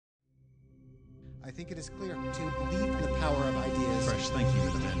I think it is clear to believe in the power of ideas. Fresh thinking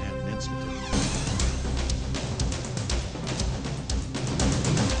to the Manhattan Institute.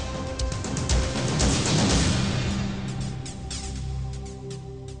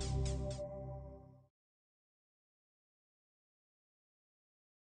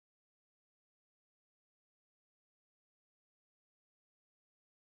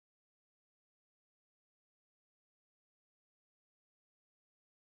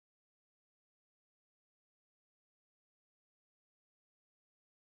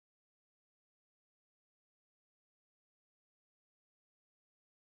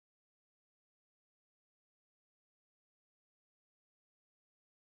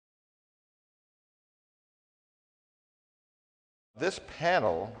 This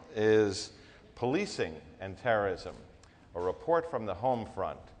panel is Policing and Terrorism, a report from the home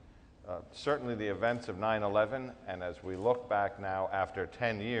front. Certainly the events of 9/11, and as we look back now after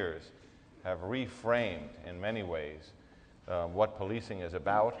 10 years, have reframed in many ways what policing is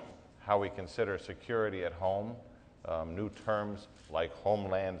about, how we consider security at home, new terms like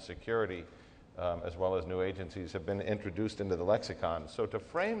homeland security, as well as new agencies have been introduced into the lexicon. So to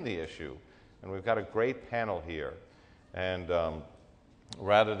frame the issue, and we've got a great panel here, and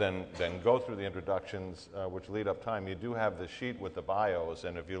rather than go through the introductions, which lead up time, you do have the sheet with the bios,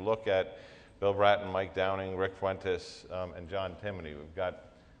 and if you look at Bill Bratton, Mike Downing, Rick Fuentes, and John Timoney,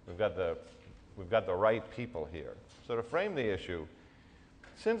 we've got the right people here. So to frame the issue,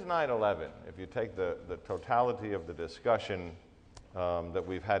 since 9/11, if you take the totality of the discussion that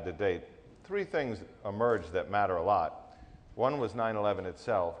we've had to date, three things emerged that matter a lot. One was 9/11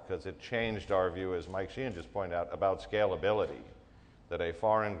 itself, because it changed our view, as Mike Sheehan just pointed out, about scalability, that a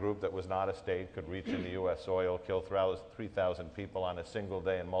foreign group that was not a state could reach into U.S. soil, kill 3,000 people on a single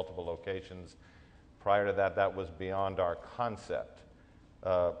day in multiple locations. Prior to that, that was beyond our concept.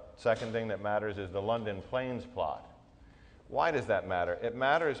 Second thing that matters is the London planes plot. Why does that matter? It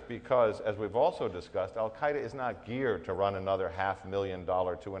matters because, as we've also discussed, Al-Qaeda is not geared to run another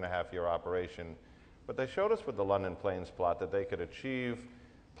 $500,000, 2.5-year operation. But they showed us with the London planes plot that they could achieve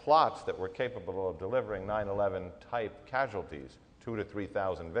plots that were capable of delivering 9/11 type casualties, 2,000 to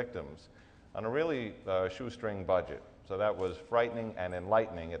 3,000 victims, on a really shoestring budget. So that was frightening and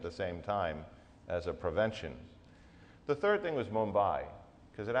enlightening at the same time as a prevention. The third thing was Mumbai,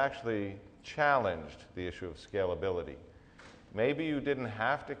 because it actually challenged the issue of scalability. Maybe you didn't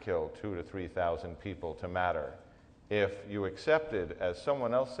have to kill 2,000 to 3,000 people to matter if you accepted, as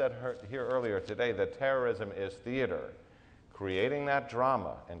someone else said here earlier today, that terrorism is theater. Creating that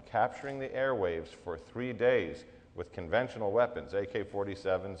drama and capturing the airwaves for 3 days with conventional weapons,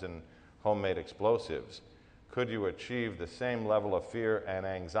 AK-47s and homemade explosives, could you achieve the same level of fear and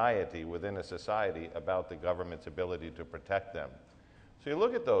anxiety within a society about the government's ability to protect them? So you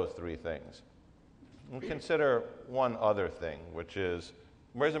look at those three things and consider one other thing, which is,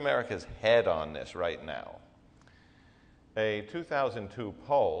 where's America's head on this right now? A 2002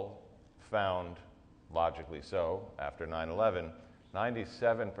 poll found, logically so, after 9/11,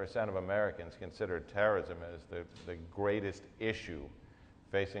 97% of Americans considered terrorism as the greatest issue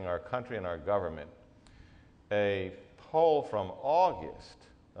facing our country and our government. A poll from August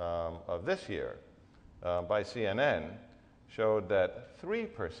of this year by CNN showed that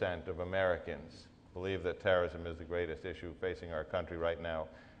 3% of Americans believe that terrorism is the greatest issue facing our country right now,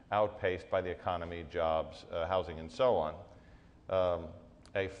 outpaced by the economy, jobs, housing, and so on.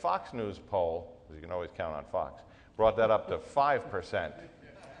 A Fox News poll, because you can always count on Fox, brought that up to 5%.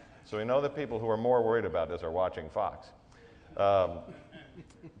 So we know the people who are more worried about this are watching Fox.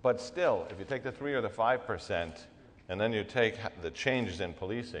 But still, if you take the 3 or the 5%, and then you take the changes in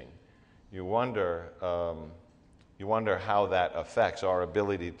policing, you wonder how that affects our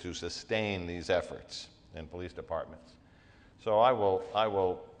ability to sustain these efforts in police departments. So I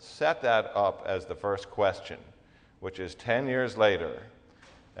will set that up as the first question, which is 10 years later,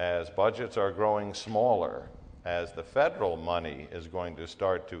 as budgets are growing smaller, as the federal money is going to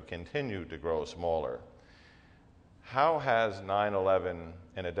start to continue to grow smaller, how has 9/11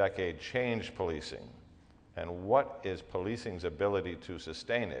 in a decade changed policing? And what is policing's ability to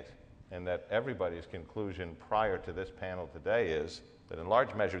sustain it? And that everybody's conclusion prior to this panel today is that in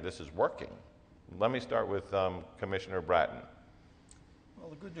large measure this is working. Let me start with Commissioner Bratton. Well,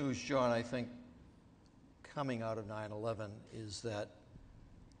 the good news, John, I think coming out of 9/11 is that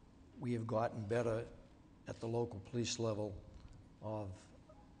we have gotten better at the local police level of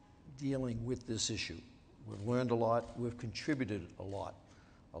dealing with this issue. We've learned a lot, we've contributed a lot.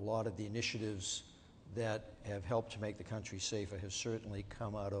 A lot of the initiatives that have helped to make the country safer have certainly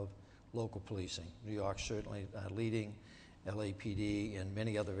come out of local policing. New York certainly leading, LAPD, and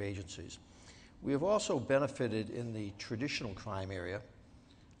many other agencies. We have also benefited in the traditional crime area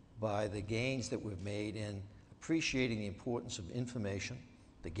by the gains that we've made in appreciating the importance of information,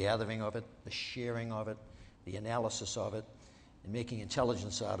 the gathering of it, the sharing of it, the analysis of it, and making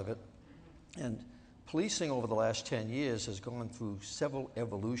intelligence out of it. And policing over the last 10 years has gone through several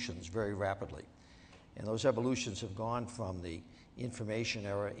evolutions very rapidly. And those evolutions have gone from the information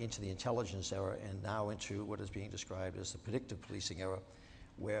era into the intelligence era and now into what is being described as the predictive policing era,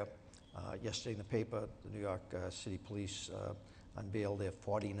 where yesterday in the paper, the New York City Police unveiled their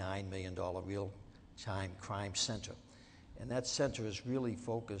 $49 million real-time crime center. And that center is really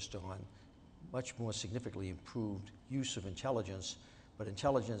focused on much more significantly improved use of intelligence, but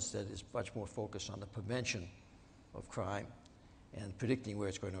intelligence that is much more focused on the prevention of crime and predicting where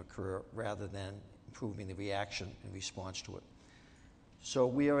it's going to occur rather than improving the reaction and response to it. So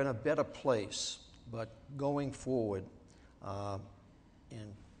we are in a better place, but going forward,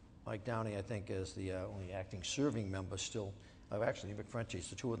 and Mike Downey, I think, as the only acting serving member still, actually Vic Fuentes,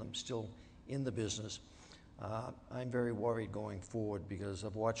 the two of them still in the business, I'm very worried going forward because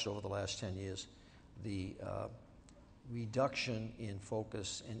I've watched over the last 10 years the reduction in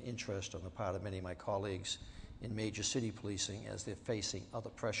focus and interest on the part of many of my colleagues in major city policing as they're facing other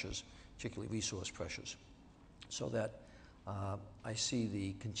pressures, particularly resource pressures. So that I see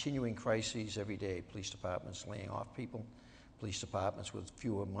the continuing crises every day, police departments laying off people, police departments with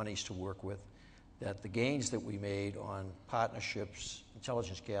fewer monies to work with, that the gains that we made on partnerships,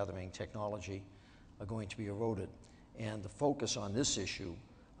 intelligence gathering, technology are going to be eroded. And the focus on this issue,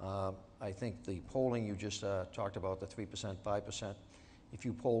 I think the polling you just talked about, the 3%, 5%, if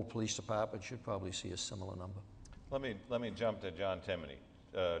you poll police departments, you'd probably see a similar number. Let me jump to John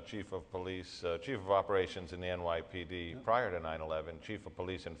Timoney, Chief of Police, Chief of Operations in the NYPD prior to 9/11, Chief of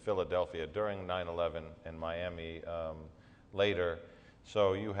Police in Philadelphia during 9/11, and Miami later.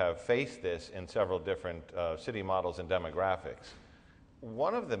 So you have faced this in several different city models and demographics.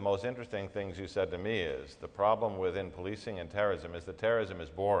 One of the most interesting things you said to me is the problem within policing and terrorism is that terrorism is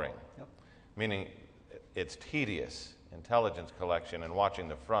boring, meaning it's tedious, intelligence collection and watching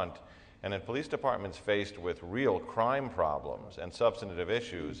the front. And in police departments faced with real crime problems and substantive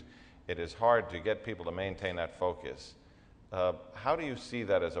issues, it is hard to get people to maintain that focus. How do you see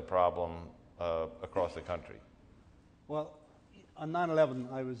that as a problem across the country? Well, on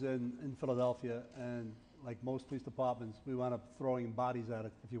 9/11, I was in Philadelphia, and like most police departments, we wound up throwing bodies at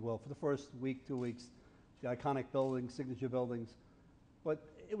it, if you will, for the first week, 2 weeks, the iconic buildings, signature buildings. But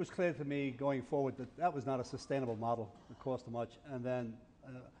it was clear to me going forward that that was not a sustainable model. It cost too much. And then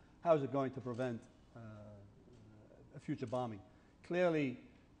how is it going to prevent a future bombing? Clearly,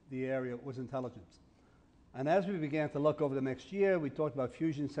 the area was intelligence. And as we began to look over the next year, we talked about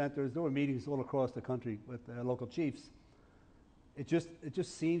fusion centers. There were meetings all across the country with local chiefs. It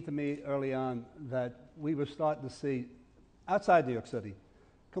just seemed to me early on that we were starting to see, outside New York City,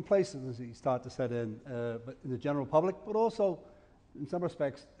 complacency start to set in, but in the general public, but also, in some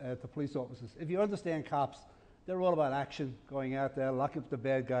respects, to police officers. If you understand cops, they're all about action, going out there, locking up the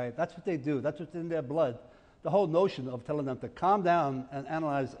bad guy. That's what they do. That's what's in their blood. The whole notion of telling them to calm down and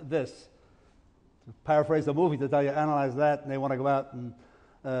analyze this, to paraphrase the movie, to tell you analyze that, and they want to go out and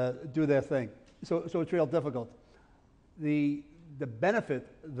do their thing. So it's real difficult. The benefit,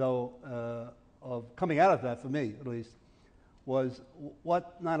 though, of coming out of that, for me at least, was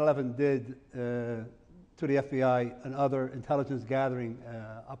what 9/11 did to the FBI and other intelligence gathering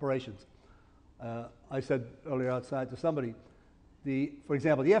operations. I said earlier outside to somebody, for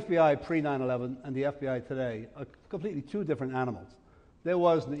example, the FBI pre-9/11 and the FBI today are completely two different animals. There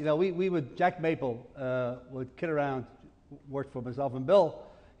was, Jack Maple would kid around, worked for myself and Bill.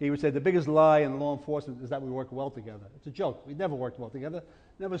 He would say the biggest lie in law enforcement is that we work well together. It's a joke. We never worked well together,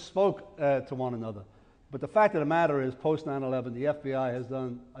 never spoke to one another. But the fact of the matter is, post 9/11, the FBI has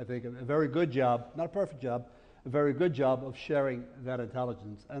done, I think, a very good job, not a perfect job, a very good job of sharing that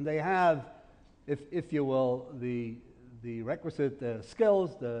intelligence. And they have, if you will, the requisite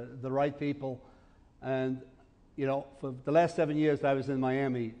skills, the right people. And, for the last 7 years I was in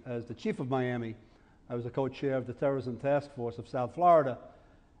Miami as the chief of Miami. I was the co-chair of the Terrorism Task Force of South Florida.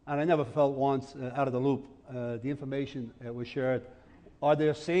 And I never felt once out of the loop. The information was shared. Are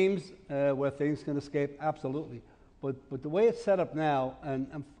there seams where things can escape? Absolutely. But the way it's set up now,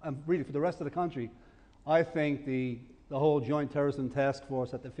 and I'm really for the rest of the country, I think the whole Joint Terrorism Task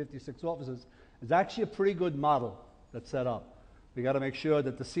Force at the 56 officers is actually a pretty good model that's set up. We got to make sure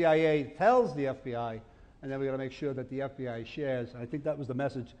that the CIA tells the FBI, and then we got to make sure that the FBI shares. I think that was the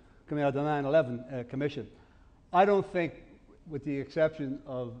message coming out of the 9/11 Commission. I don't think, with the exception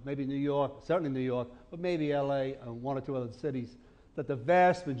of maybe New York, certainly New York, but maybe LA and one or two other cities, that the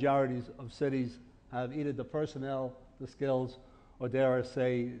vast majorities of cities have either the personnel, the skills, or dare I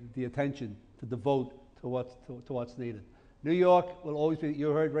say, the attention to devote to what's needed. New York will always be, you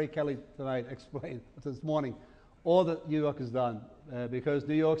heard Ray Kelly tonight explain this morning, all that New York has done, because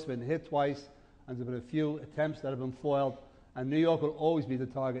New York's been hit twice, and there's been a few attempts that have been foiled, and New York will always be the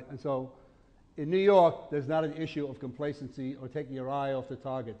target. And so in New York, there's not an issue of complacency or taking your eye off the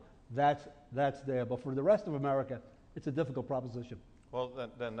target. That's there. But for the rest of America, it's a difficult proposition. Well,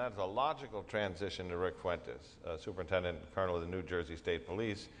 then that's a logical transition to Rick Fuentes, Superintendent Colonel of the New Jersey State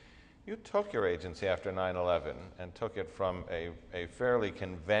Police. You took your agency after 9/11 and took it from a fairly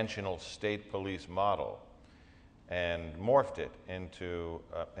conventional state police model and morphed it into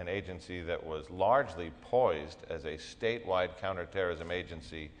an agency that was largely poised as a statewide counterterrorism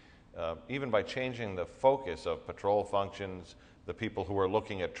agency, even by changing the focus of patrol functions, the people who were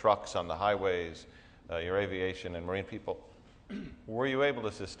looking at trucks on the highways, your aviation and marine people. Were you able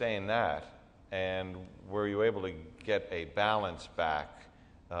to sustain that, and were you able to get a balance back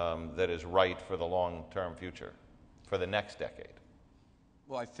that is right for the long-term future, for the next decade?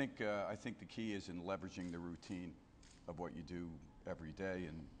 Well, I think the key is in leveraging the routine of what you do every day,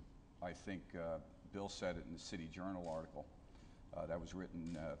 and I think Bill said it in the City Journal article that was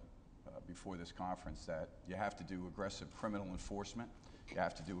written before this conference, that you have to do aggressive criminal enforcement, you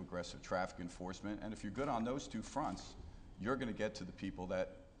have to do aggressive traffic enforcement, and if you're good on those two fronts, you're going to get to the people that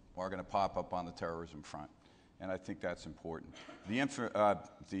are going to pop up on the terrorism front. And I think that's important.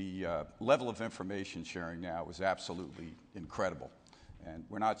 The level of information sharing now is absolutely incredible. And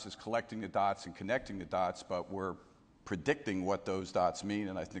we're not just collecting the dots and connecting the dots, but we're predicting what those dots mean,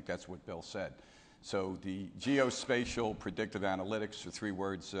 and I think that's what Bill said. So the geospatial predictive analytics are three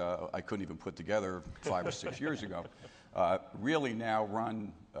words I couldn't even put together 5 or 6 years ago, really now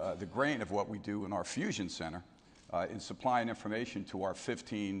run the grain of what we do in our fusion center in supplying information to our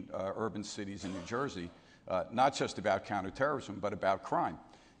 15 urban cities in New Jersey, not just about counterterrorism, but about crime.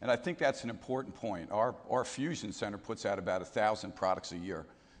 And I think that's an important point. Our fusion center puts out about 1,000 products a year.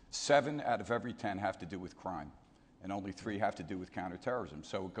 7 out of every 10 have to do with crime, and only 3 have to do with counterterrorism.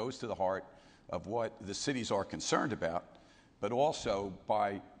 So it goes to the heart of what the cities are concerned about, but also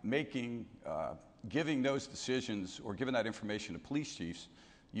by giving those decisions or giving that information to police chiefs,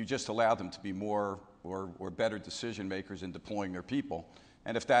 you just allow them to be more or better decision makers in deploying their people.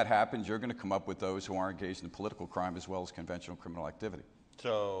 And if that happens, you're going to come up with those who are engaged in political crime as well as conventional criminal activity.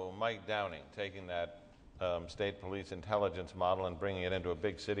 So Mike Downing, taking that state police intelligence model and bringing it into a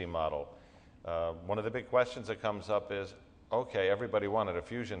big city model, one of the big questions that comes up is, okay, everybody wanted a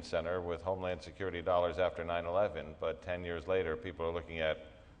fusion center with Homeland Security dollars after 9/11, but 10 years later, people are looking at,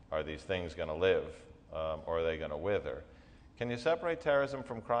 are these things going to live, or are they going to wither? Can you separate terrorism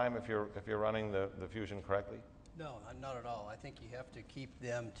from crime if you're running the fusion correctly? No, not at all. I think you have to keep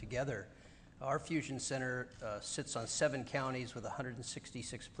them together. Our fusion center sits on 7 counties with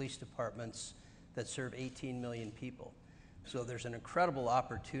 166 police departments that serve 18 million people. So there's an incredible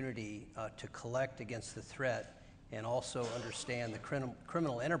opportunity to collect against the threat and also understand the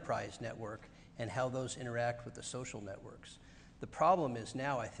criminal enterprise network and how those interact with the social networks. The problem is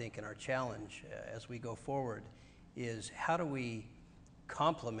now, I think, and our challenge as we go forward, is how do we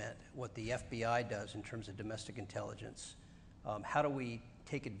complement what the FBI does in terms of domestic intelligence? How do we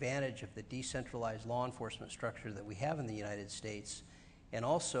take advantage of the decentralized law enforcement structure that we have in the United States and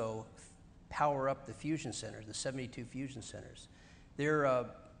also power up the fusion centers, the 72 fusion centers?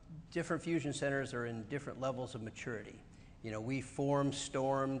 Different fusion centers are in different levels of maturity. You know, we formed,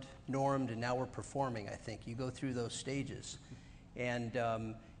 stormed, normed, and now we're performing, I think. You go through those stages. And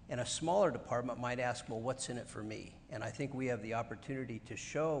a smaller department might ask, well, what's in it for me? And I think we have the opportunity to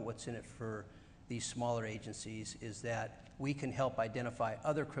show what's in it for these smaller agencies is that we can help identify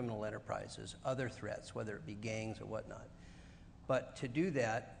other criminal enterprises, other threats, whether it be gangs or whatnot. But to do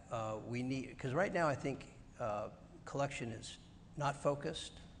that, we need, because right now I think collection is not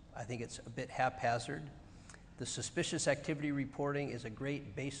focused. I think it's a bit haphazard. The suspicious activity reporting is a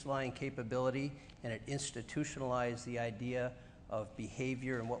great baseline capability, and it institutionalized the idea of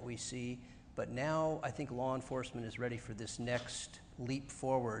behavior and what we see. But now I think law enforcement is ready for this next leap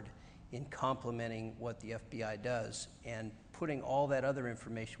forward in complementing what the FBI does and putting all that other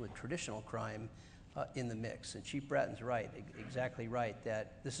information with traditional crime in the mix. And Chief Bratton's right, exactly right,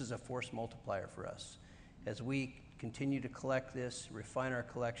 that this is a force multiplier for us. As we continue to collect this, refine our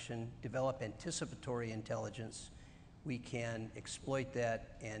collection, develop anticipatory intelligence, we can exploit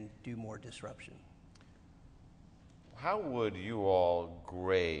that and do more disruption. How would you all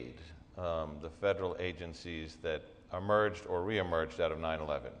grade the federal agencies that emerged or reemerged out of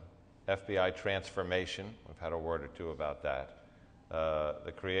 9/11? FBI transformation, we've had a word or two about that.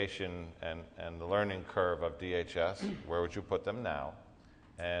 the creation and the learning curve of DHS, where would you put them now?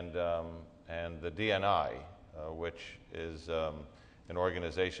 And the DNI, which is an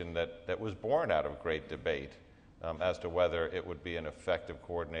organization that was born out of great debate as to whether it would be an effective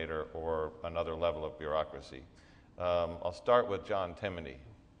coordinator or another level of bureaucracy. I'll start with John Timoney.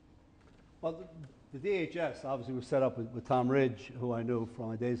 Well, the DHS obviously was set up with Tom Ridge, who I knew from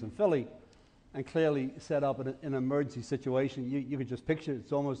my days in Philly, and clearly set up in an emergency situation. You could just picture it.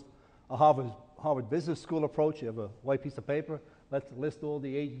 It's almost a Harvard Business School approach. You have a white piece of paper. Let's list all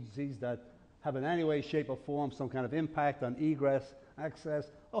the agencies that have in any way, shape, or form some kind of impact on egress,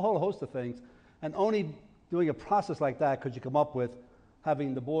 access, a whole host of things. And only doing a process like that could you come up with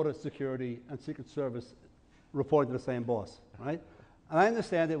having the Border Security and Secret Service reporting to the same boss, right? And I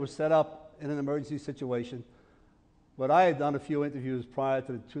understand it was set up in an emergency situation, but I had done a few interviews prior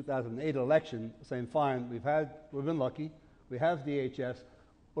to the 2008 election saying, fine, we've been lucky, we have DHS,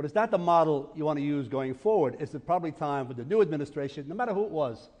 but is that the model you want to use going forward? Is it probably time for the new administration, no matter who it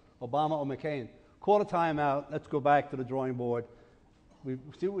was, Obama or McCain, call a timeout, let's go back to the drawing board,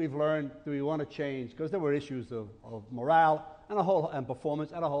 see what we've learned, do we want to change? Because there were issues of morale and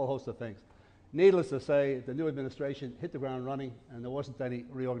performance and a whole host of things. Needless to say, the new administration hit the ground running and there wasn't any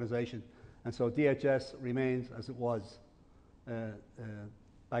reorganization. And so DHS remains as it was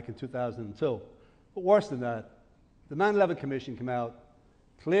back in 2002. But worse than that, the 9/11 Commission came out.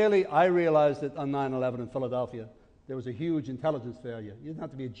 Clearly, I realized that on 9/11 in Philadelphia, there was a huge intelligence failure. You didn't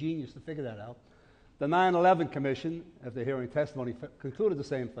have to be a genius to figure that out. The 9/11 Commission, after hearing testimony, concluded the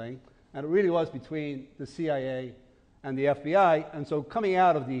same thing, and it really was between the CIA and the FBI. And so coming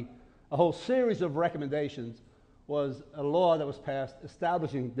out of a whole series of recommendations was a law that was passed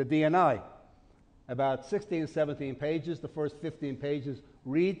establishing the DNI. About 16, 17 pages. The first 15 pages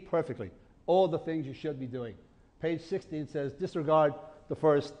read perfectly all the things you should be doing. Page 16 says disregard the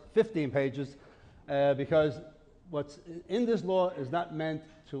first 15 pages because what's in this law is not meant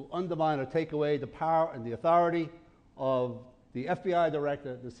to undermine or take away the power and the authority of the FBI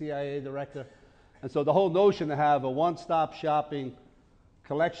director, the CIA director. And so the whole notion to have a one-stop shopping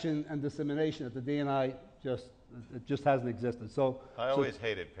collection and dissemination at the DNI just hasn't existed. So I always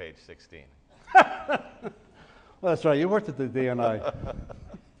hated page 16. Well, that's right. You worked at the DNI.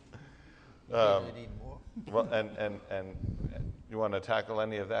 Well, and you want to tackle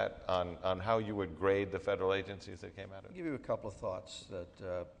any of that on how you would grade the federal agencies that came out of it? I'll give you a couple of thoughts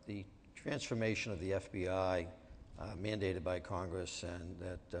that the transformation of the FBI mandated by Congress and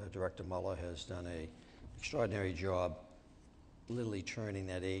that Director Mueller has done an extraordinary job literally turning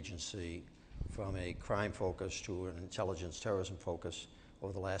that agency from a crime focus to an intelligence terrorism focus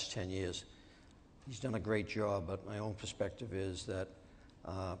over the last 10 years. He's done a great job, but my own perspective is that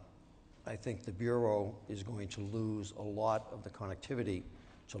I think the Bureau is going to lose a lot of the connectivity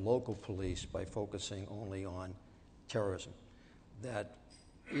to local police by focusing only on terrorism. That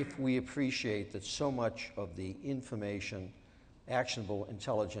if we appreciate that so much of the information, actionable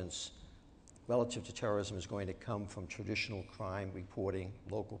intelligence relative to terrorism is going to come from traditional crime reporting,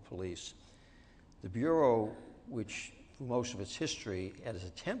 local police, the Bureau, which for most of its history has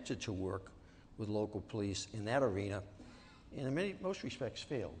attempted to work with local police in that arena, in most respects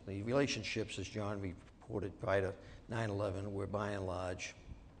failed. The relationships, as John reported prior to 9/11, were by and large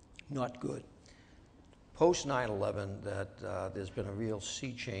not good. Post 9/11, there's been a real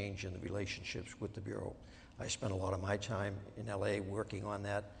sea change in the relationships with the Bureau. I spent a lot of my time in LA working on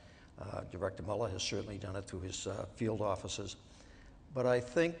that. Director Mueller has certainly done it through his field offices. But I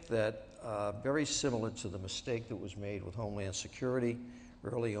think that very similar to the mistake that was made with Homeland Security,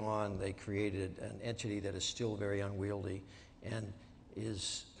 early on they created an entity that is still very unwieldy and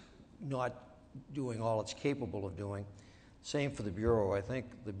is not doing all it's capable of doing. Same for the Bureau. I think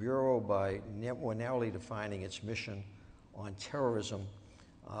the Bureau, by more narrowly defining its mission on terrorism,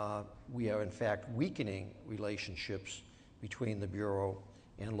 we are in fact weakening relationships between the Bureau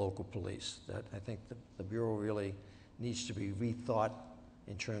and local police. That I think the Bureau really needs to be rethought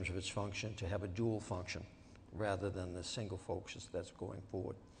in terms of its function, to have a dual function rather than the single focus that's going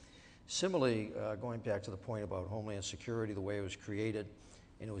forward. Similarly, going back to the point about Homeland Security, the way it was created,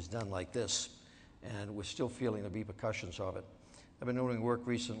 and it was done like this, and we're still feeling the repercussions of it. I've been doing work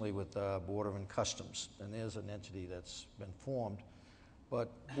recently with Border and Customs, and there's an entity that's been formed, but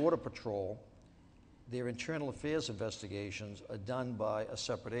Border Patrol, their internal affairs investigations are done by a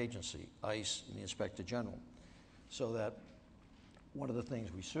separate agency, ICE and the Inspector General. So that one of the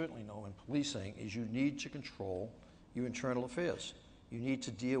things we certainly know in policing is you need to control your internal affairs. You need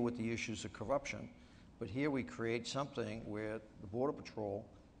to deal with the issues of corruption. But here we create something where the Border Patrol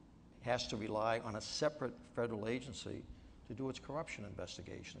has to rely on a separate federal agency to do its corruption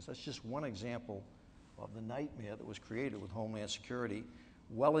investigations. That's just one example of the nightmare that was created with Homeland Security.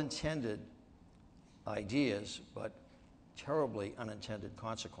 Well-intended ideas, but terribly unintended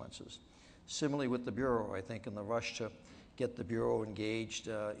consequences. Similarly with the Bureau, I think in the rush to get the Bureau engaged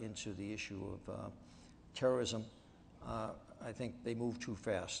into the issue of terrorism, I think they moved too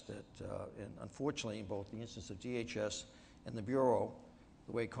fast. And unfortunately, in both the instance of DHS and the Bureau,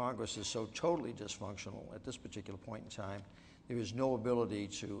 the way Congress is so totally dysfunctional at this particular point in time, there is no ability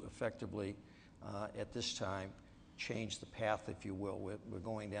to effectively, at this time, change the path, if you will. We're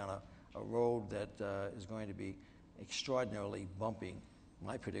going down a road that is going to be extraordinarily bumpy,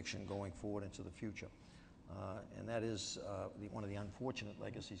 my prediction, going forward into the future. And that is one of the unfortunate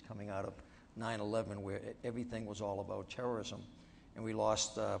legacies coming out of 9/11, where everything was all about terrorism, and we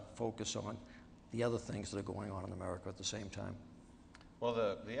lost focus on the other things that are going on in America at the same time. Well,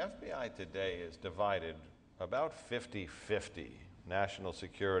 the FBI today is divided about 50-50, national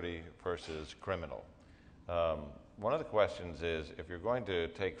security versus criminal. One of the questions is, if you're going to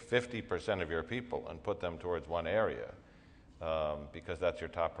take 50% of your people and put them towards one area, because that's your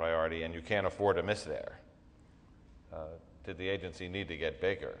top priority and you can't afford to miss there, did the agency need to get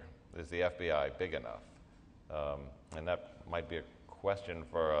bigger? Is the FBI big enough? And that might be a question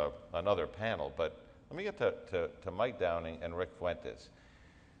for another panel, but let me get to Mike Downing and Rick Fuentes.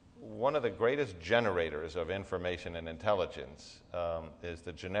 One of the greatest generators of information and intelligence is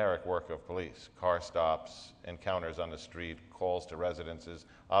the generic work of police. Car stops, encounters on the street, calls to residences,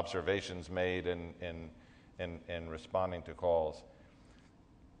 observations made in responding to calls.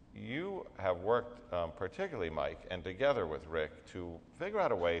 You have worked, particularly Mike, and together with Rick, to figure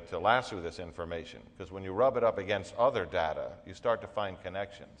out a way to lasso this information, because when you rub it up against other data, you start to find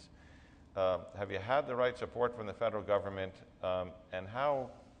connections. Have you had the right support from the federal government, and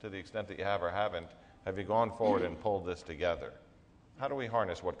how, to the extent that you have or haven't, have you gone forward and pulled this together? How do we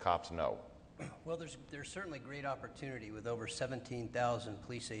harness what cops know? Well, there's certainly great opportunity with over 17,000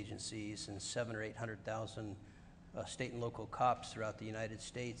 police agencies and 700,000 or 800,000 state and local cops throughout the United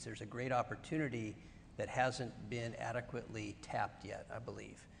States. There's a great opportunity that hasn't been adequately tapped yet, I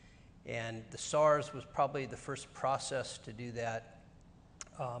believe. And the SARS was probably the first process to do that.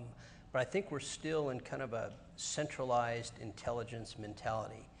 But I think we're still in kind of a centralized intelligence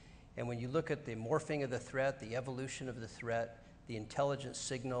mentality. And when you look at the morphing of the threat, the evolution of the threat, the intelligence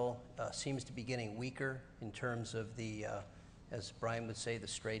signal seems to be getting weaker in terms of the, as Brian would say, the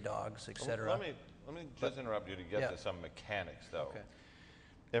stray dogs, et cetera. Let me just interrupt you to get to some mechanics, though. Okay.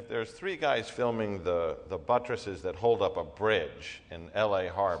 If there's 3 guys filming the buttresses that hold up a bridge in LA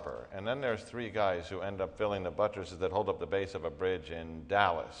Harbor, and then there's 3 guys who end up filming the buttresses that hold up the base of a bridge in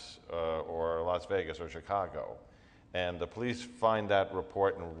Dallas or Las Vegas or Chicago, and the police find that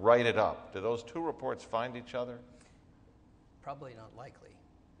report and write it up, do those 2 reports find each other? Probably not likely.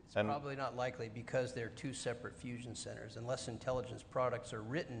 It's probably not likely because they're 2 separate fusion centers, unless intelligence products are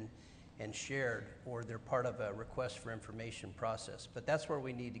written and shared, or they're part of a request for information process. But that's where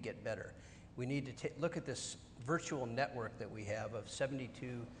we need to get better. We need to look at this virtual network that we have of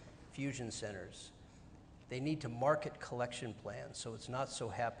 72 fusion centers. They need to market collection plans so it's not so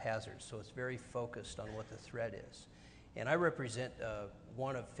haphazard, so it's very focused on what the threat is. And I represent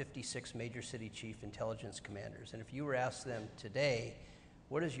one of 56 major city chief intelligence commanders, and if you were asked them today,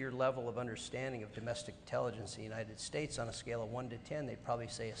 what is your level of understanding of domestic intelligence in the United States on a scale of 1 to 10, they'd probably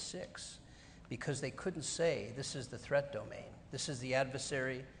say a 6, because they couldn't say this is the threat domain, this is the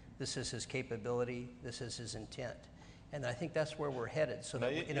adversary, this is his capability, this is his intent. And I think that's where we're headed. So now,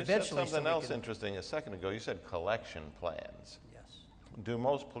 that you eventually, said something else interesting a second ago. You said collection plans. Yes. Do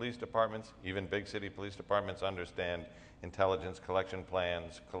most police departments, even big city police departments, understand intelligence collection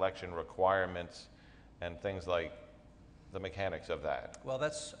plans, collection requirements, and things like the mechanics of that? Well,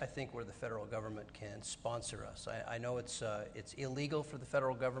 that's, I think, where the federal government can sponsor us. I know it's illegal for the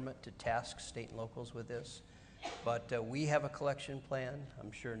federal government to task state and locals with this, but we have a collection plan.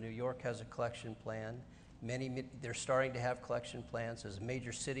 I'm sure New York has a collection plan. They're starting to have collection plans. As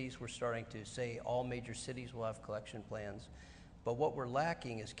major cities, we're starting to say all major cities will have collection plans. But what we're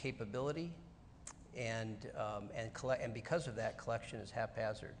lacking is capability, and because of that, collection is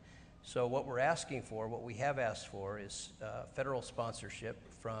haphazard. So what we're asking for, what we have asked for, is federal sponsorship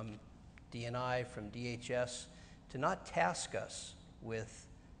from DNI, from DHS, to not task us with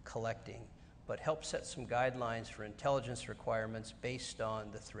collecting, but help set some guidelines for intelligence requirements based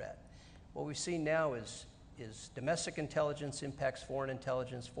on the threat. What we see now is domestic intelligence impacts foreign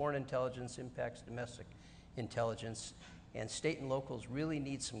intelligence impacts domestic intelligence, and state and locals really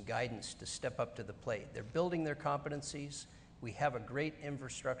need some guidance to step up to the plate. They're building their competencies. We have a great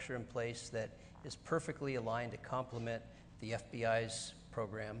infrastructure in place that is perfectly aligned to complement the FBI's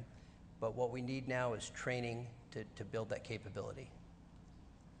program, but what we need now is training to build that capability.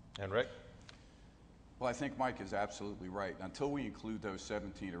 And Rick? Well, I think Mike is absolutely right. Until we include those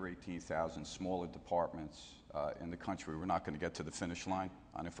 17 or 18,000 smaller departments in the country, we're not going to get to the finish line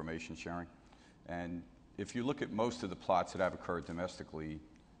on information sharing. And if you look at most of the plots that have occurred domestically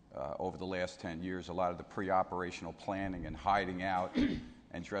over the last 10 years, a lot of the pre-operational planning and hiding out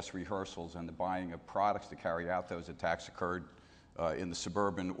and dress rehearsals and the buying of products to carry out those attacks occurred in the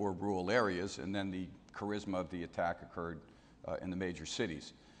suburban or rural areas, and then the charisma of the attack occurred in the major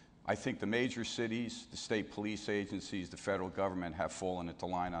cities. I think the major cities, the state police agencies, the federal government have fallen into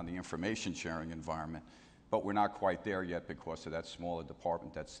line on the information sharing environment, but we're not quite there yet because of that smaller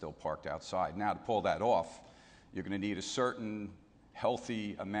department that's still parked outside. Now, to pull that off, you're going to need a certain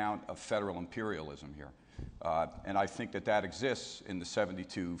healthy amount of federal imperialism here. And I think that exists in the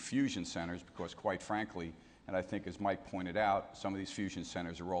 72 fusion centers because, quite frankly, and I think as Mike pointed out, some of these fusion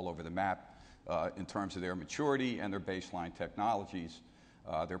centers are all over the map in terms of their maturity and their baseline technologies,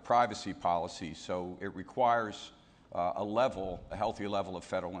 their privacy policies. So it requires a healthy level of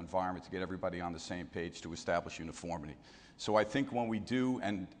federal environment to get everybody on the same page to establish uniformity. So I think when we do,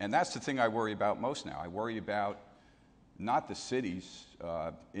 and that's the thing I worry about most now. I worry about not the cities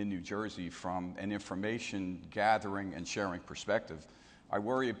in New Jersey from an information gathering and sharing perspective. I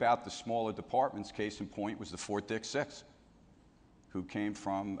worry about the smaller departments. Case in point was the Fort Dix Six, who came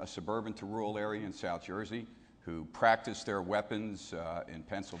from a suburban to rural area in South Jersey, who practiced their weapons in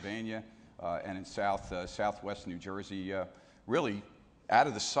Pennsylvania and in southwest New Jersey, really out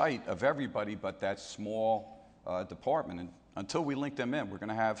of the sight of everybody but that small department. And until we link them in, we're going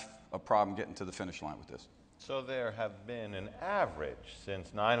to have a problem getting to the finish line with this. So there have been an average since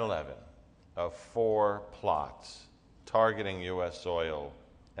 9/11 of 4 plots targeting U.S. soil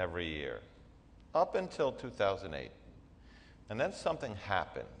every year, up until 2008. And then something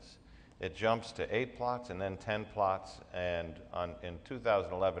happens. It jumps to 8 plots and then 10 plots, and in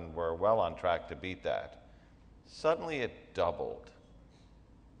 2011, we're well on track to beat that. Suddenly it doubled.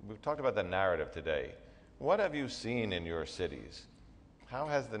 We've talked about the narrative today. What have you seen in your cities? How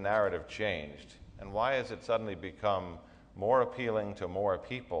has the narrative changed? And why has it suddenly become more appealing to more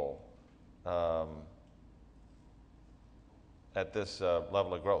people at this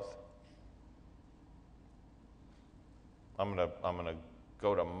level of growth? I'm gonna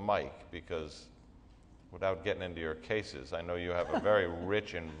go to Mike, because without getting into your cases, I know you have a very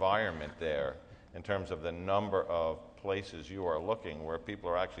rich environment there in terms of the number of places you are looking where people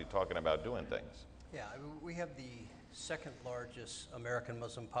are actually talking about doing things. Yeah, we have the second largest American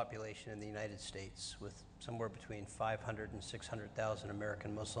Muslim population in the United States, with somewhere between 500 and 600,000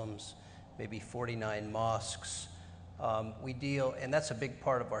 American Muslims, maybe 49 mosques. We deal, and that's a big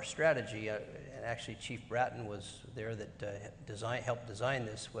part of our strategy, and actually Chief Bratton was there that helped design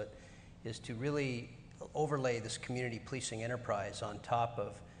this, is to really overlay this community policing enterprise on top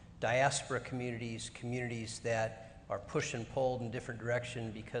of diaspora communities, communities that are pushed and pulled in different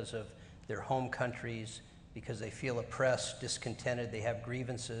directions because of their home countries, because they feel oppressed, discontented, they have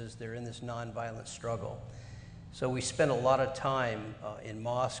grievances, they're in this nonviolent struggle. So we spend a lot of time in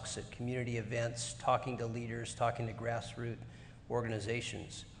mosques, at community events, talking to leaders, talking to grassroots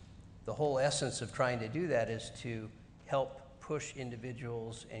organizations. The whole essence of trying to do that is to help push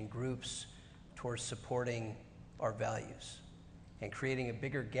individuals and groups towards supporting our values and creating a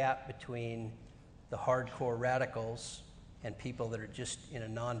bigger gap between the hardcore radicals and people that are just in a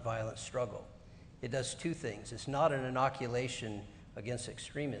nonviolent struggle. It does 2 things. It's not an inoculation against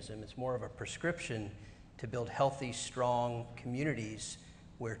extremism. It's more of a prescription to build healthy, strong communities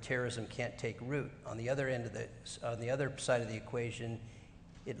where terrorism can't take root. On the other side of the equation,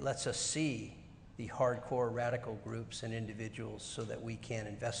 it lets us see the hardcore radical groups and individuals so that we can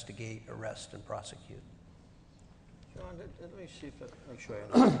investigate, arrest, and prosecute. John, let me see if make sure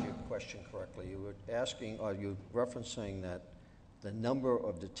I understood your question correctly. You were asking, are you referencing that the number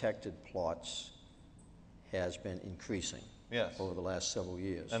of detected plots has been increasing? Yes. Over the last several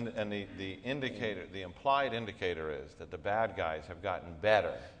years? And the indicator, the implied indicator is that the bad guys have gotten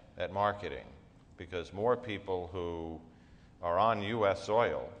better at marketing, because more people who are on U.S.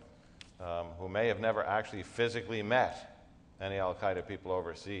 soil, who may have never actually physically met any al-Qaeda people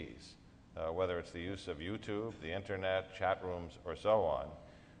overseas, whether it's the use of YouTube, the internet, chat rooms, or so on,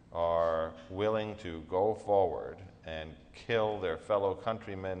 are willing to go forward and kill their fellow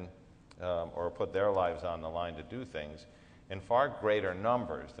countrymen or put their lives on the line to do things in far greater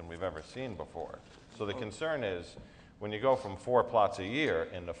numbers than we've ever seen before. So the concern is, when you go from 4 plots a year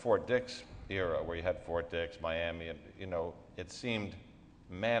in the Fort Dix era, where you had Fort Dix, Miami, and, it seemed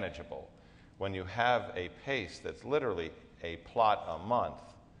manageable. When you have a pace that's literally a plot a month,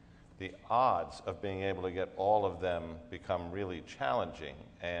 the odds of being able to get all of them become really challenging,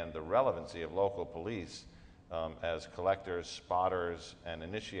 and the relevancy of local police as collectors, spotters, and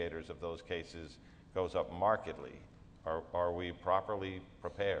initiators of those cases goes up markedly. Are we properly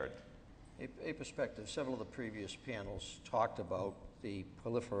prepared? A perspective, several of the previous panels talked about the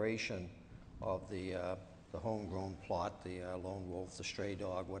proliferation of the homegrown plot, the lone wolf, the stray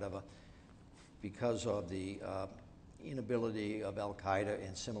dog, whatever, because of the inability of Al-Qaeda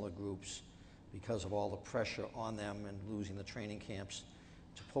and similar groups, because of all the pressure on them and losing the training camps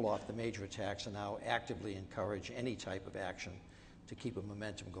to pull off the major attacks, and now actively encourage any type of action to keep a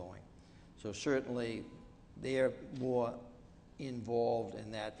momentum going. So certainly they're more involved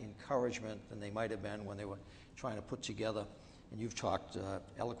in that encouragement than they might have been when they were trying to put together, and you've talked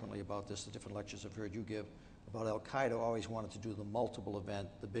eloquently about this, the different lectures I've heard you give, about Al-Qaeda always wanted to do the multiple event,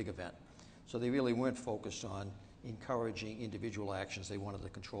 the big event. So they really weren't focused on encouraging individual actions, they wanted to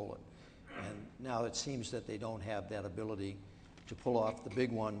control it. And now it seems that they don't have that ability to pull off the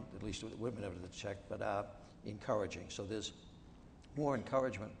big one, at least we've been able to check, but encouraging. So there's more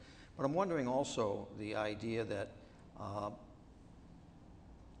encouragement. But I'm wondering also the idea that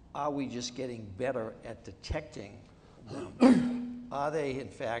are we just getting better at detecting them? Are they, in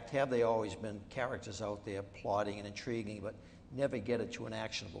fact, have they always been characters out there plotting and intriguing, but never get it to an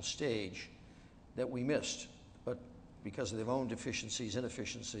actionable stage that we missed? But because of their own deficiencies,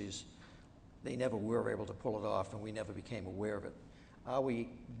 inefficiencies, they never were able to pull it off, and we never became aware of it. Are we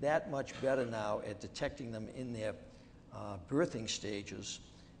that much better now at detecting them in their birthing stages?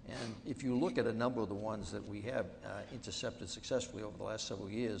 And if you look at a number of the ones that we have intercepted successfully over the last several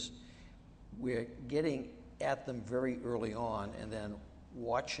years, we're getting at them very early on and then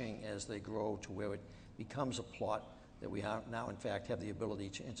watching as they grow to where it becomes a plot that we now in fact have the ability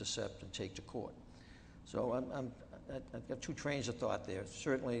to intercept and take to court. So I've got two trains of thought there.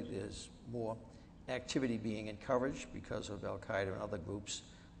 Certainly there's more activity being encouraged because of Al-Qaeda and other groups'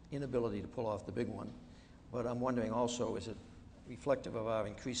 inability to pull off the big one. But I'm wondering also, is it reflective of our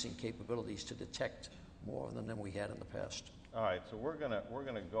increasing capabilities to detect more of them than we had in the past? All right, so we're gonna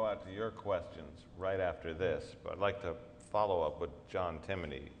go out to your questions right after this, but I'd like to follow up with John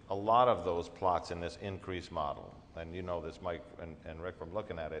Timoney. A lot of those plots in this increase model, and you know this, Mike and Rick, from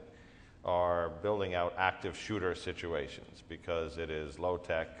looking at it, are building out active shooter situations because it is low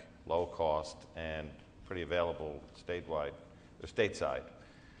tech, low cost, and pretty available statewide, or stateside.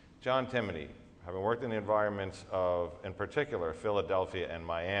 John Timoney, having worked in the environments of, in particular, Philadelphia and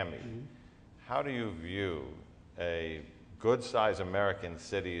Miami, how do you view a good-sized American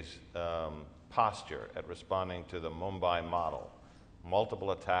city's posture at responding to the Mumbai model?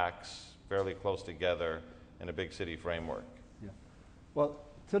 Multiple attacks, fairly close together in a big city framework. Yeah. Well,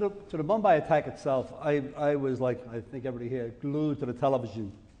 to the Mumbai attack itself, I was like, I think everybody here, glued to the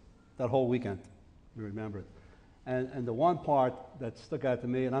television that whole weekend. You remember it. And the one part that stuck out to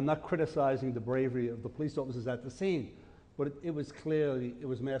me, and I'm not criticizing the bravery of the police officers at the scene, but it was clearly, it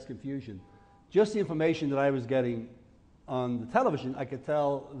was mass confusion. Just the information that I was getting on the television, I could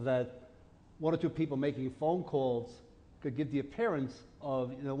tell that one or two people making phone calls could give the appearance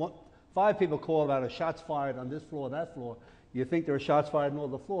of, 5 people called about a shots fired on this floor, that floor. You think there are shots fired on all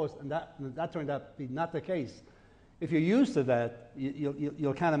the floors, and that turned out to be not the case. If you're used to that,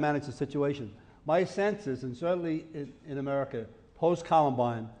 you'll kind of manage the situation. My sense is, and certainly in America,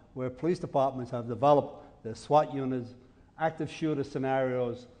 post-Columbine, where police departments have developed their SWAT units, active shooter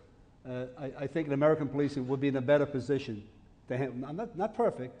scenarios, I think an American policing would be in a better position to handle, not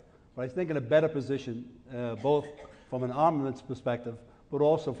perfect, but I think in a better position, both from an armaments perspective, but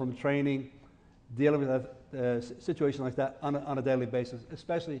also from training, dealing with a situation like that on a daily basis,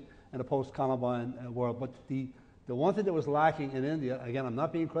 especially in a post-Columbine world. But the one thing that was lacking in India, again, I'm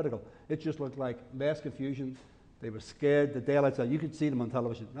not being critical, it just looked like mass confusion. They were scared, the daylights out. You could see them on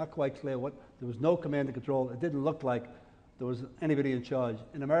television, not quite clear there was no command and control. It didn't look like there was anybody in charge.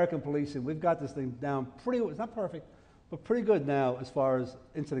 In American policing, we've got this thing down pretty, it's not perfect, but pretty good now as far as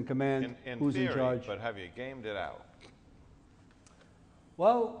incident command, who's theory, in charge. But have you gamed it out?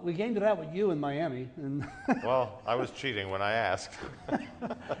 Well, we gamed it out with you in Miami. And Well, I was cheating when I asked.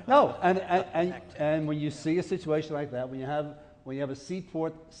 no, and when you see a situation like that, when you have a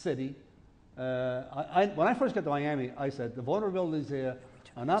seaport city, when I first got to Miami, I said the vulnerabilities here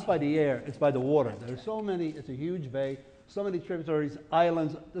are not by the air, it's by the water. There's so many, it's a huge bay, so many tributaries,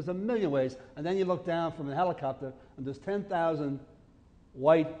 islands, there's a million ways. And then you look down from a helicopter and there's 10,000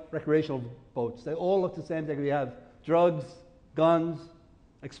 white recreational boats. They all look the same. They have drugs, guns,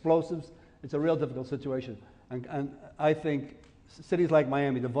 explosives. It's a real difficult situation. And I think cities like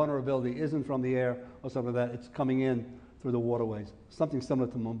Miami, the vulnerability isn't from the air or something like that. It's coming in through the waterways, something similar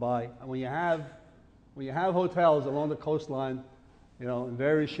to Mumbai. And when you have hotels along the coastline, in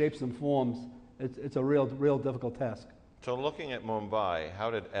various shapes and forms, it's a real difficult task. So looking at Mumbai,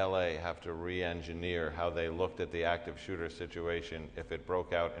 how did LA have to re-engineer how they looked at the active shooter situation if it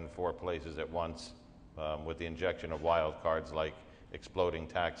broke out in 4 places at once with the injection of wild cards like exploding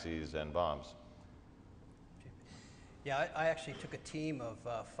taxis and bombs? Yeah, I actually took a team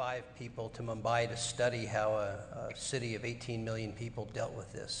of 5 people to Mumbai to study how a city of 18 million people dealt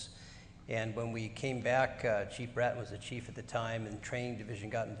with this. And when we came back, Chief Bratton was the chief at the time, and the training division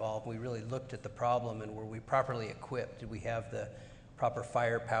got involved. We really looked at the problem and were we properly equipped? Did we have the proper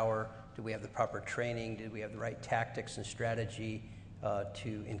firepower? Did we have the proper training? Did we have the right tactics and strategy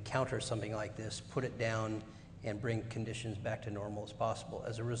to encounter something like this, put it down, and bring conditions back to normal as possible?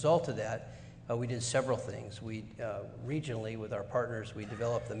 As a result of that, we did several things. We regionally, with our partners, we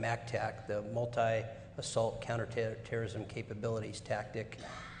developed the MACTAC, the Multi-Assault Counterterrorism Capabilities Tactic,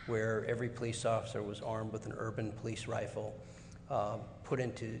 where every police officer was armed with an urban police rifle, put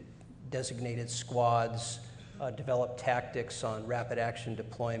into designated squads, developed tactics on rapid action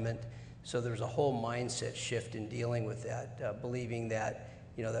deployment. So there's a whole mindset shift in dealing with that, believing that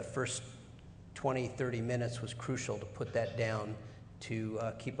that first 20, 30 minutes was crucial to put that down, to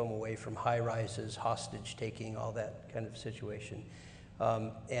keep them away from high rises, hostage taking, all that kind of situation.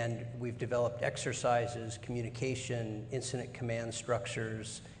 And we've developed exercises, communication, incident command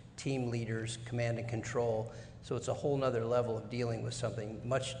structures, team leaders, command and control. So it's a whole nother level of dealing with something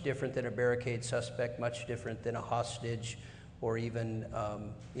much different than a barricade suspect, much different than a hostage, or even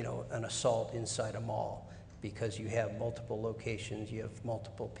an assault inside a mall, because you have multiple locations, you have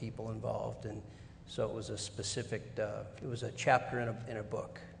multiple people involved, and so it was a specific, it was a chapter in a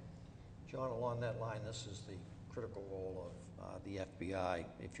book. John, along that line, this is the critical role of the FBI,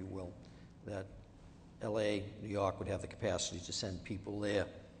 if you will, that LA, New York would have the capacity to send people there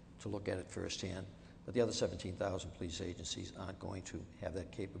to look at it firsthand, but the other 17,000 police agencies aren't going to have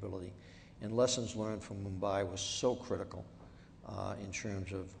that capability. And lessons learned from Mumbai was so critical in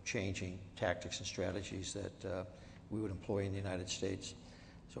terms of changing tactics and strategies that we would employ in the United States.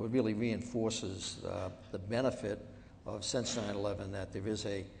 So it really reinforces the benefit of, since 9/11, that there is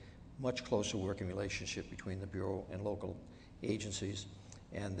a much closer working relationship between the Bureau and local agencies,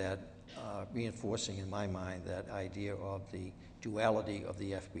 and that reinforcing, in my mind, that idea of the duality of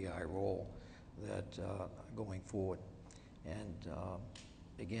the FBI role that going forward. And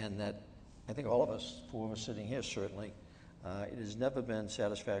again, that I think all of us, 4 of us sitting here certainly, it has never been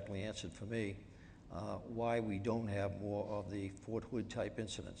satisfactorily answered for me why we don't have more of the Fort Hood type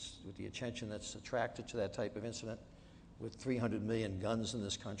incidents, with the attention that's attracted to that type of incident, with 300 million guns in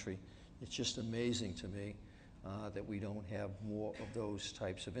this country. It's just amazing to me that we don't have more of those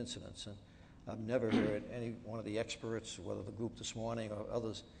types of incidents. And I've never heard any one of the experts, whether the group this morning or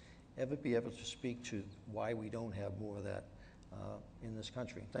others, ever be able to speak to why we don't have more of that in this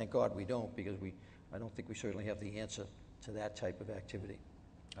country. Thank God we don't, because I don't think we certainly have the answer to that type of activity.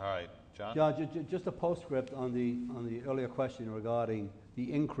 All right, John? John, just a postscript on the earlier question regarding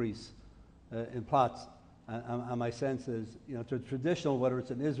the increase in plots. And my sense is, traditional, whether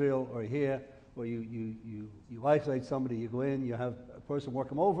it's in Israel or here, where you isolate somebody, you go in, you have a person work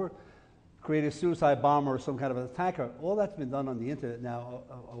them over, create a suicide bomber or some kind of an attacker. All that's been done on the internet now.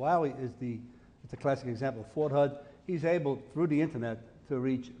 Awawi it's a classic example. Fort Hood, he's able, through the internet, to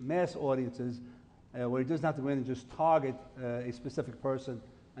reach mass audiences where he doesn't have to go in and just target a specific person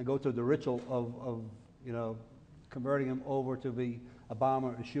and go through the ritual of converting him over to be a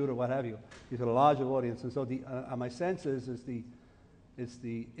bomber, a shooter, what have you. He's got a larger audience. And so my sense is it's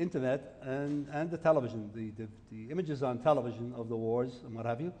the internet and the television, the images on television of the wars and what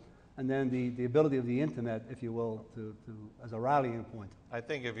have you, and then the ability of the internet, if you will, to as a rallying point. I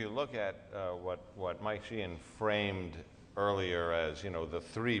think if you look at what Mike Sheehan framed earlier as, the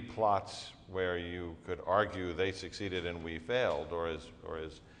 3 plots where you could argue they succeeded and we failed, or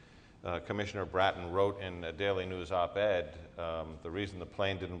as Commissioner Bratton wrote in a Daily News op-ed, the reason the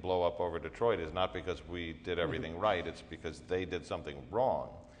plane didn't blow up over Detroit is not because we did everything right, it's because they did something wrong.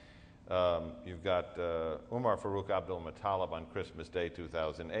 You've got Umar Farouk Abdul Muttalib on Christmas Day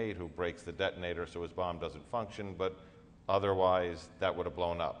 2008, who breaks the detonator so his bomb doesn't function, but otherwise that would have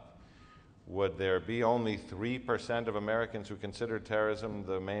blown up. Would there be only 3% of Americans who considered terrorism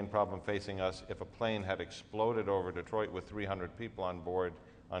the main problem facing us if a plane had exploded over Detroit with 300 people on board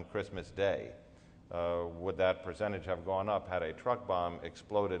on Christmas Day? Would that percentage have gone up had a truck bomb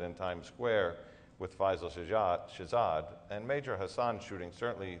exploded in Times Square with Faisal Shahzad? And Major Hassan's shooting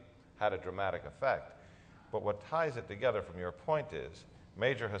certainly had a dramatic effect. But what ties it together from your point is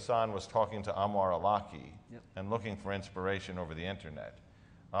Major Hassan was talking to Anwar Alaki and looking for inspiration over the internet.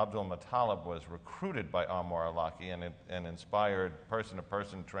 Abdul Muttalib was recruited by Anwar Alaki and inspired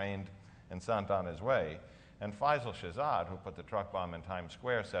person-to-person, trained and sent on his way. And Faisal Shahzad, who put the truck bomb in Times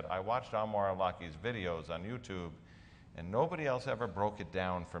Square, said, I watched Anwar Alaki's videos on YouTube, and nobody else ever broke it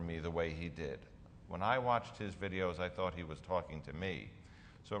down for me the way he did. When I watched his videos, I thought he was talking to me.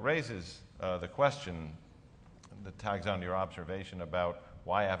 So it raises the question that tags on your observation about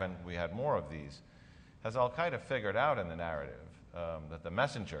why haven't we had more of these. Has Al-Qaeda figured out in the narrative that the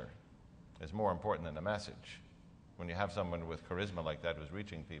messenger is more important than the message? When you have someone with charisma like that who's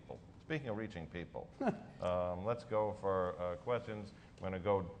reaching people. Speaking of reaching people, let's go for questions. I'm going to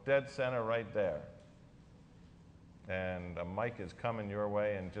go dead center right there. And a mic is coming your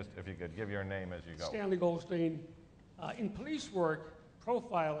way, and just if you could give your name as you go. Stanley Goldstein. In police work,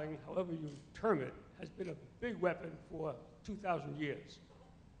 profiling, however you term it, has been a big weapon for 2,000 years.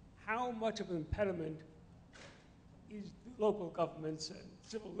 How much of an impediment is the local governments and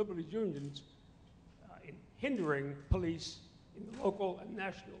civil liberties unions in hindering police in the local and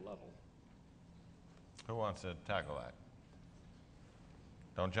national level? Who wants to tackle that?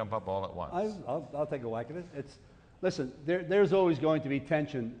 Don't jump up all at once. I'll take a whack at it. Listen, there's always going to be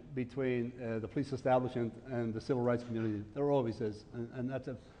tension between the police establishment and the civil rights community. There always is, and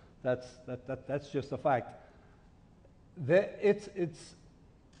that's just a fact. It's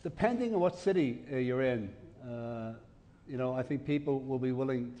depending on what city you're in. I think people will be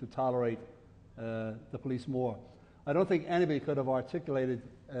willing to tolerate the police more. I don't think anybody could have articulated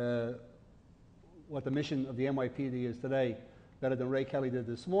what the mission of the NYPD is today better than Ray Kelly did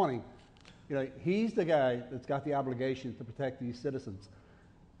this morning. He's the guy that's got the obligation to protect these citizens,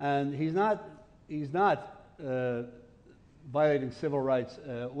 and he's not violating civil rights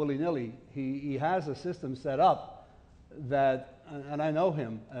willy-nilly. He has a system set up that, and I know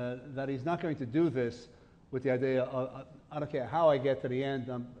him, that he's not going to do this with the idea of, I don't care how I get to the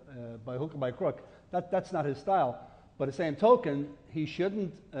end by hook or by crook. That's not his style. But at the same token, he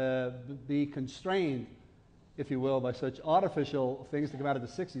shouldn't be constrained, if you will, by such artificial things that come out of the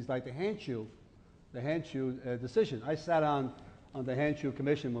 60s, like the hand-shoe decision. I sat on the hand-shoe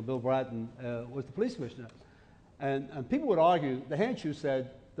commission when Bill Bratton was the police commissioner. And people would argue, the hand-shoe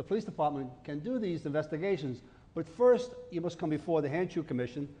said, the police department can do these investigations, but first you must come before the hand-shoe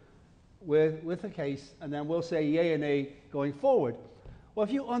commission with a case, and then we'll say yay and nay going forward. Well,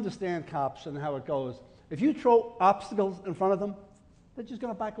 if you understand cops and how it goes, if you throw obstacles in front of them, they're just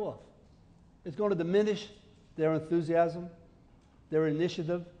going to back off. It's going to diminish their enthusiasm, their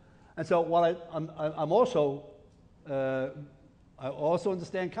initiative. And so while I also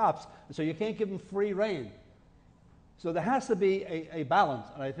understand cops, and so you can't give them free rein. So there has to be a balance,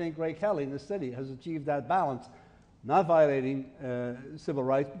 and I think Ray Kelly in the city has achieved that balance, not violating civil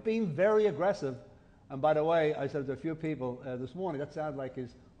rights, but being very aggressive. And by the way, I said to a few people this morning, that sounded like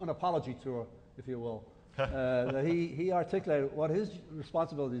his unapology tour, if you will, that he articulated what his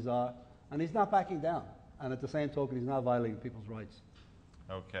responsibilities are, and he's not backing down. And at the same token, he's not violating people's rights.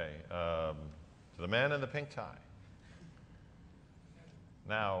 Okay, to the man in the pink tie.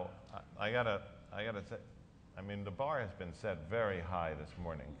 Now, I gotta say, I mean, the bar has been set very high this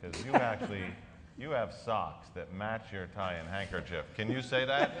morning, because you have socks that match your tie and handkerchief. Can you say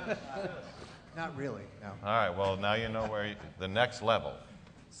that? Not really, no. All right, well, now you know where the next level.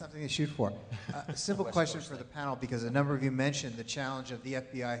 Something to shoot for. A simple question for the panel, because a number of you mentioned the challenge of the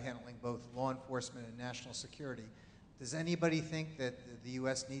FBI handling both law enforcement and national security. Does anybody think that the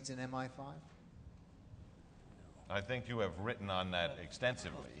U.S. needs an MI5? I think you have written on that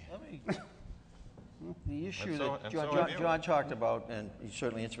extensively. The issue so that have you. John talked about, and he's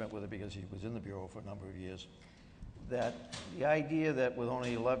certainly intimate with it because he was in the Bureau for a number of years, that the idea that with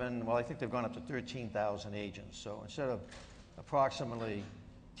only 11, well, I think they've gone up to 13,000 agents. So instead of approximately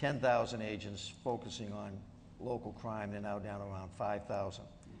 10,000 agents focusing on local crime, they're now down around 5,000.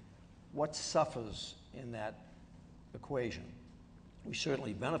 What suffers in that equation? We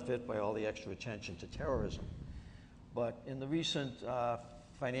certainly benefit by all the extra attention to terrorism, but in the recent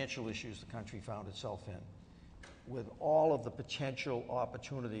financial issues the country found itself in, with all of the potential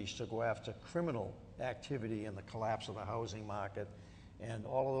opportunities to go after criminal activity and the collapse of the housing market and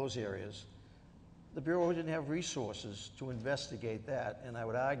all of those areas, the Bureau didn't have resources to investigate that, and I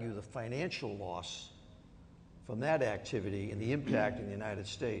would argue the financial loss from that activity and the impact in the United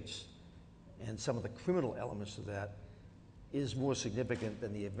States and some of the criminal elements of that is more significant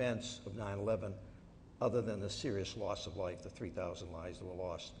than the events of 9/11, other than the serious loss of life, the 3,000 lives that were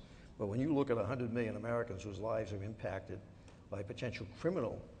lost. But when you look at 100 million Americans whose lives are impacted by potential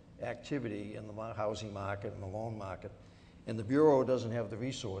criminal activity in the housing market and the loan market, and the Bureau doesn't have the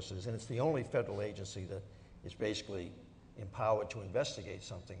resources, and it's the only federal agency that is basically empowered to investigate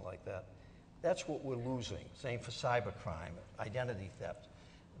something like that, that's what we're losing. Same for cybercrime, identity theft,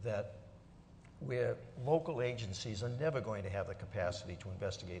 that where local agencies are never going to have the capacity to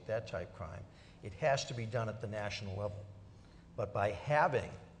investigate that type of crime. It has to be done at the national level. But by having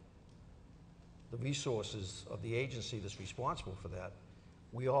the resources of the agency that's responsible for that,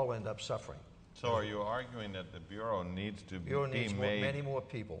 we all end up suffering. So are you arguing that the Bureau needs to Bureau be needs made... many more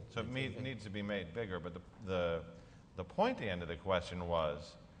people. So it needs to be made bigger, but the pointy end of the question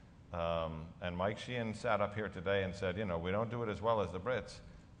was, and Mike Sheehan sat up here today and said, you know, we don't do it as well as the Brits.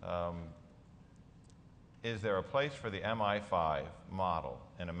 Is there a place for the MI5 model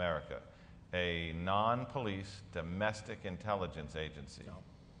in America, a non-police domestic intelligence agency?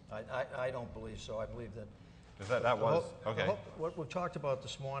 No, I don't believe so. I believe that... That was, okay. What we've talked about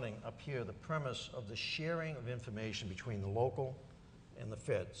this morning up here, the premise of the sharing of information between the local and the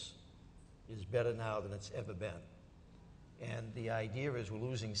feds is better now than it's ever been. And the idea is we're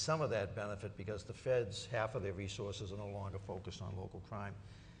losing some of that benefit because the feds, half of their resources are no longer focused on local crime.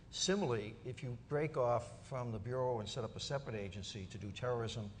 Similarly, if you break off from the Bureau and set up a separate agency to do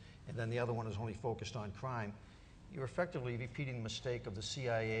terrorism, and then the other one is only focused on crime, you're effectively repeating the mistake of the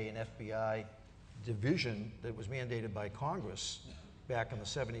CIA and FBI division that was mandated by Congress back in the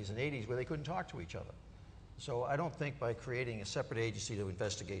 70s and 80s, where they couldn't talk to each other. So I don't think by creating a separate agency to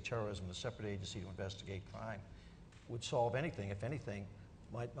investigate terrorism, a separate agency to investigate crime, would solve anything. If anything,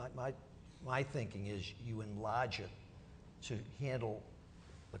 my thinking is you enlarge it to handle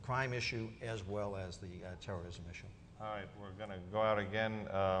the crime issue as well as the terrorism issue. All right, we're going to go out again.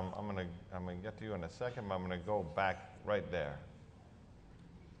 I'm going to get to you in a second, but I'm going to go back right there.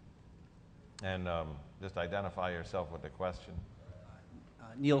 And just identify yourself with the question.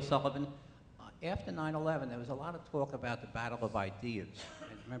 Neil Sullivan. After 9/11, there was a lot of talk about the battle of ideas.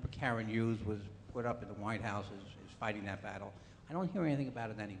 And remember Karen Hughes was put up in the White House as fighting that battle. I don't hear anything about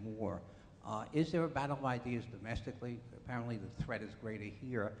it anymore. Is there a battle of ideas domestically? Apparently the threat is greater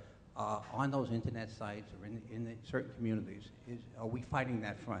here on those internet sites or in certain communities. Are we fighting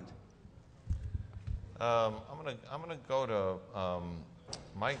that front? I'm gonna go to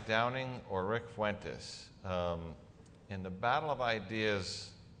Mike Downing or Rick Fuentes. In the battle of ideas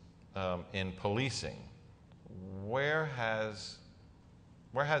in policing, where has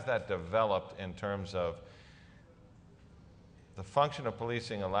that developed in terms of the function of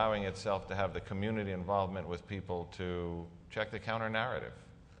policing allowing itself to have the community involvement with people to check the counter-narrative?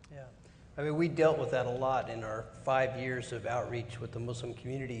 Yeah. I mean, we dealt with that a lot in our 5 years of outreach with the Muslim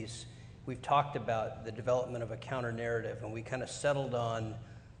communities. We've talked about the development of a counter-narrative, and we kind of settled on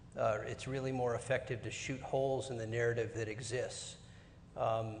it's really more effective to shoot holes in the narrative that exists.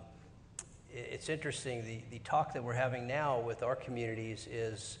 It's interesting, the talk that we're having now with our communities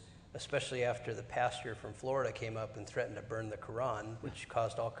is, especially after the pastor from Florida came up and threatened to burn the Quran, which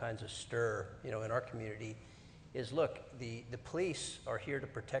caused all kinds of stir, in our community, is look, the police are here to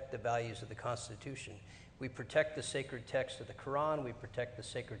protect the values of the Constitution. We protect the sacred text of the Quran, we protect the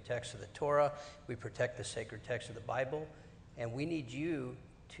sacred text of the Torah, we protect the sacred text of the Bible, and we need you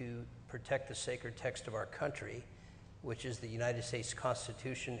to protect the sacred text of our country, which is the United States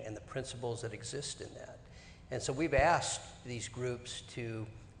Constitution and the principles that exist in that. And so we've asked these groups to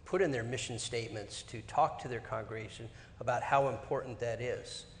put in their mission statements, to talk to their congregation about how important that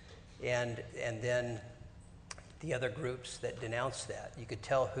is. And then the other groups that denounce that, you could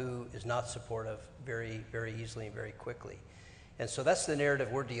tell who is not supportive very, very easily and very quickly. And so that's the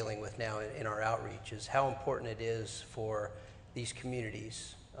narrative we're dealing with now in our outreach, is how important it is for these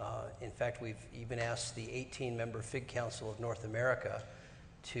communities. In fact, we've even asked the 18-member FIG Council of North America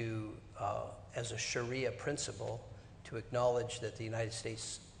to, as a Sharia principle, to acknowledge that the United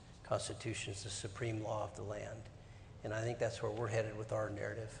States Constitution is the supreme law of the land. And I think that's where we're headed with our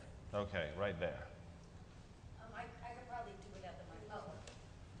narrative. Okay, right there. I could probably do it at the microphone.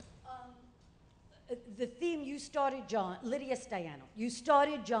 The theme you started, John, Lydia Staiano, you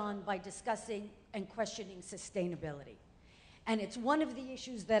started, John, by discussing and questioning sustainability. And it's one of the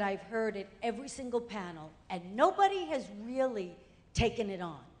issues that I've heard at every single panel, and nobody has really taken it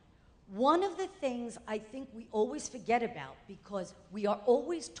on. One of the things I think we always forget about, because we are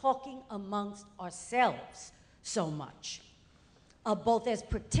always talking amongst ourselves so much, both as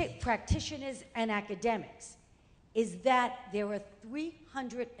practitioners and academics, is that there are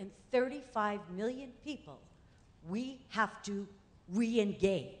 335 million people we have to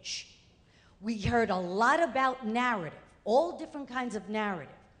re-engage. We heard a lot about narrative, all different kinds of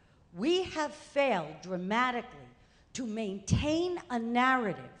narrative. We have failed dramatically to maintain a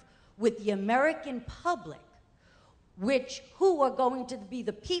narrative with the American public who are going to be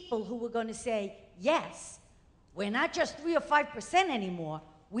the people who are going to say, yes, we're not just 3 or 5% anymore.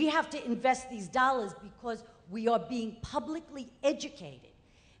 We have to invest these dollars because we are being publicly educated.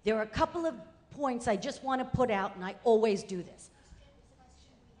 There are a couple of points I just want to put out, and I always do this.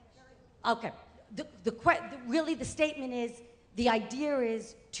 Okay. Really, the statement is, the idea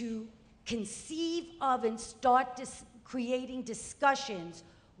is to conceive of and start creating discussions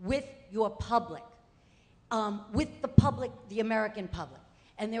with your public, with the public, the American public.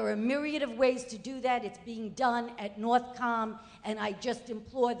 And there are a myriad of ways to do that. It's being done at Northcom, and I just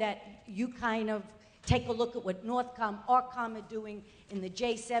implore that you kind of take a look at what Northcom, ARCOM are doing in the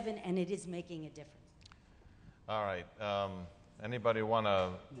J7, and it is making a difference. All right. Anybody want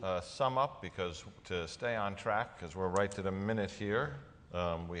to sum up, because to stay on track, because we're right to the minute here.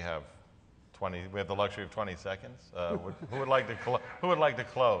 We have the luxury of 20 seconds. Who would like to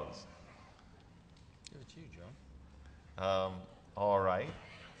close? Give it to you, John. All right.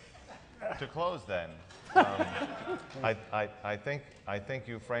 To close then, I think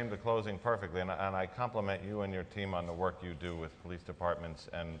you framed the closing perfectly, and I compliment you and your team on the work you do with police departments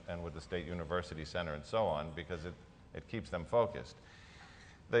and with the State University Center and so on, because it keeps them focused.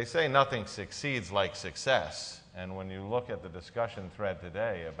 They say nothing succeeds like success, and when you look at the discussion thread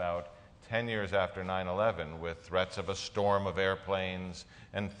today about 10 years after 9/11, with threats of a storm of airplanes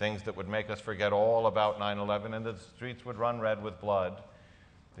and things that would make us forget all about 9/11 and the streets would run red with blood,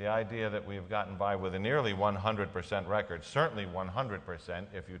 the idea that we've gotten by with a nearly 100% record, certainly 100%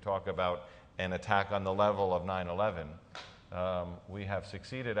 if you talk about an attack on the level of 9/11, we have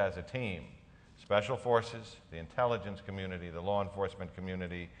succeeded as a team. Special forces, the intelligence community, the law enforcement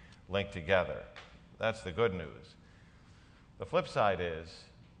community linked together. That's the good news. The flip side is,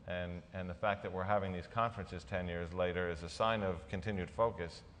 and the fact that we're having these conferences 10 years later is a sign of continued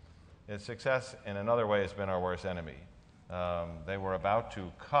focus, is success in another way has been our worst enemy. They were about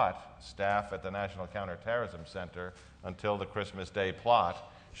to cut staff at the National Counterterrorism Center until the Christmas Day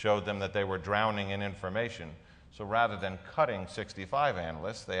plot showed them that they were drowning in information. So rather than cutting 65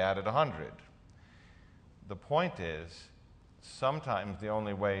 analysts, they added 100. The point is, sometimes the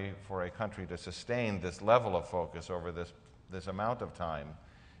only way for a country to sustain this level of focus over this amount of time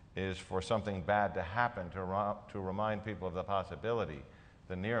is for something bad to happen to remind people of the possibility.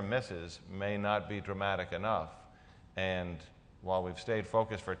 The near misses may not be dramatic enough. And while we've stayed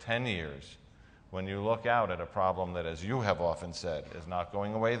focused for 10 years, when you look out at a problem that, as you have often said, is not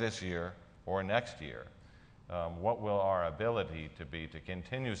going away this year or next year, what will our ability to be to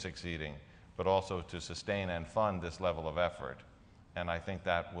continue succeeding, but also to sustain and fund this level of effort? And I think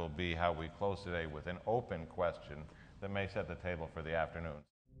that will be how we close today, with an open question that may set the table for the afternoon.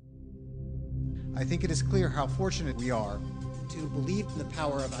 I think it is clear how fortunate we are to believe in the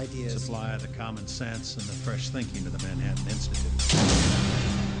power of ideas. Supply the common sense and the fresh thinking to the Manhattan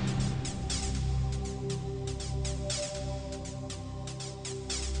Institute.